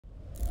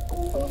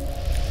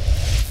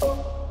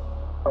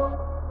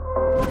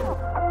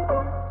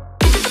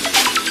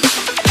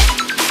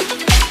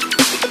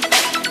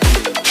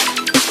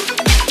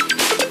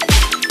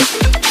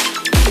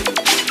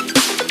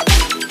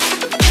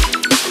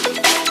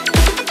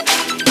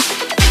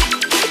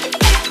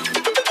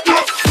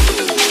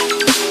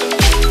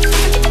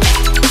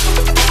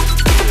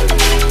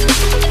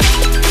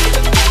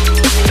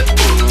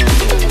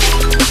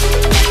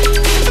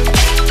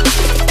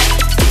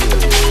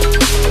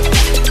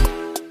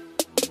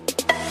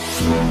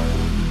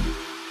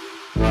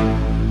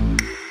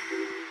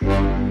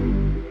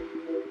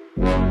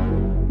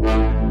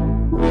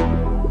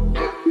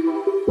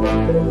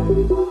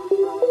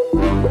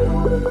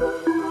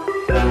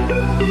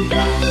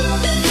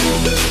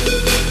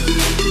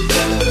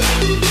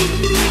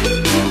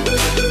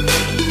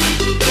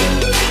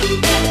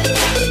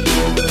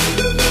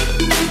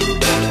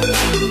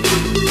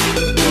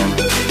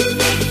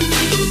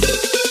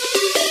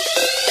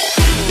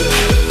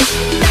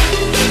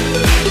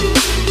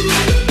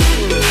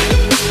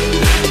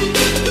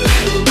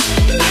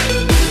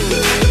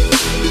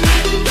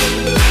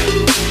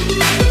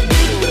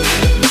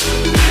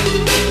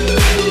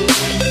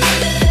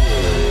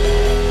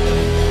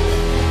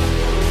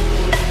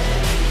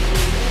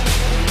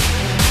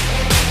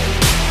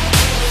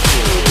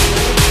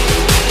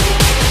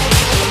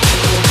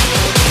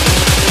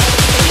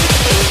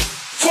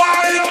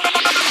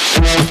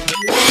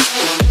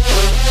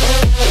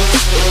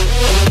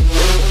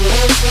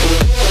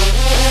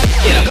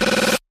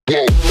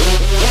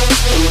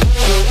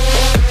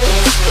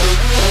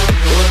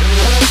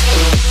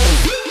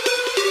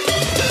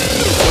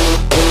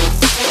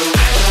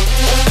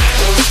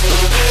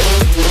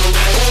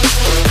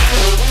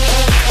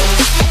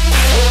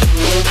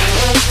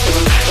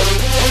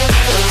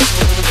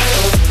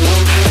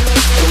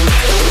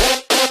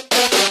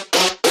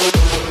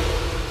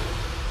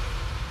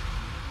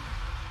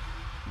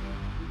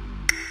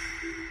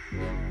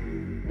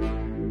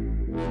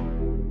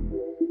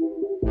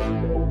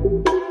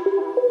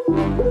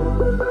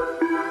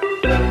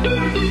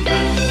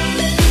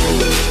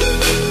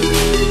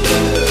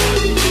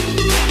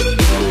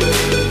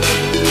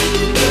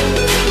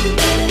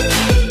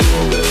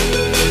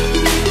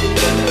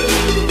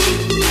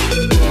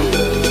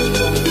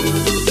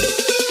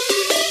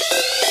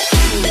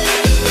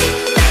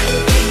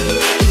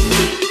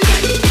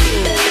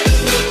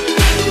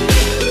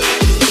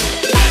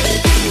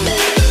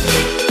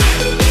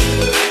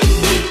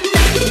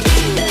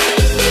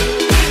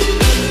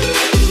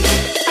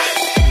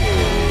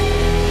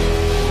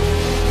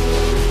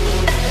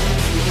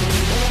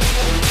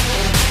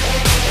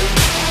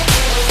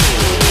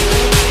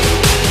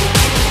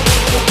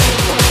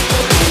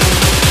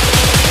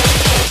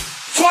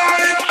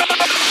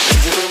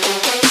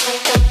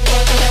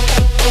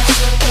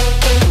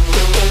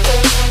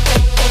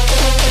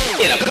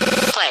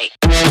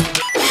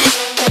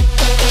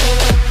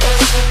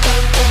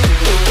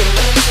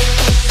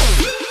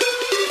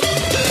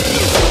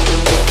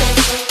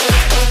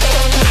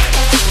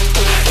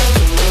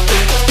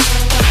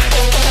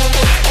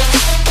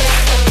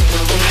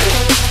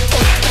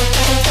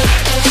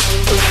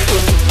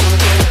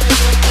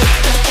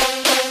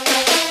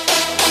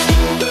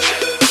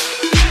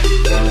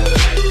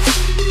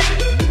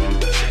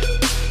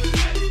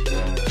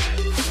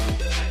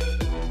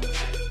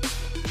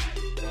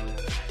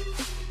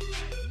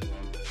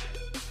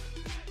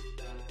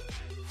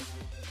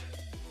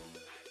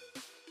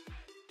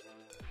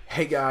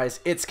Hey guys,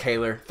 it's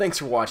Kaler. Thanks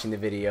for watching the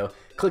video.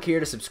 Click here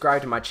to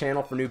subscribe to my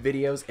channel for new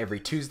videos every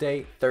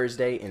Tuesday,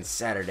 Thursday, and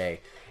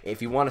Saturday.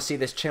 If you want to see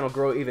this channel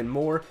grow even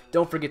more,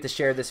 don't forget to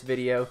share this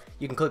video.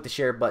 You can click the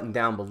share button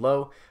down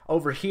below.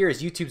 Over here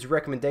is YouTube's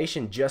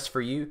recommendation just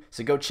for you,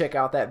 so go check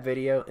out that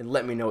video and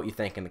let me know what you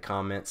think in the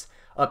comments.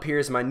 Up here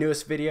is my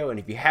newest video, and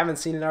if you haven't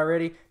seen it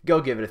already,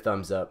 go give it a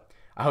thumbs up.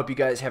 I hope you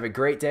guys have a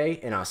great day,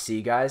 and I'll see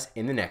you guys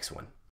in the next one.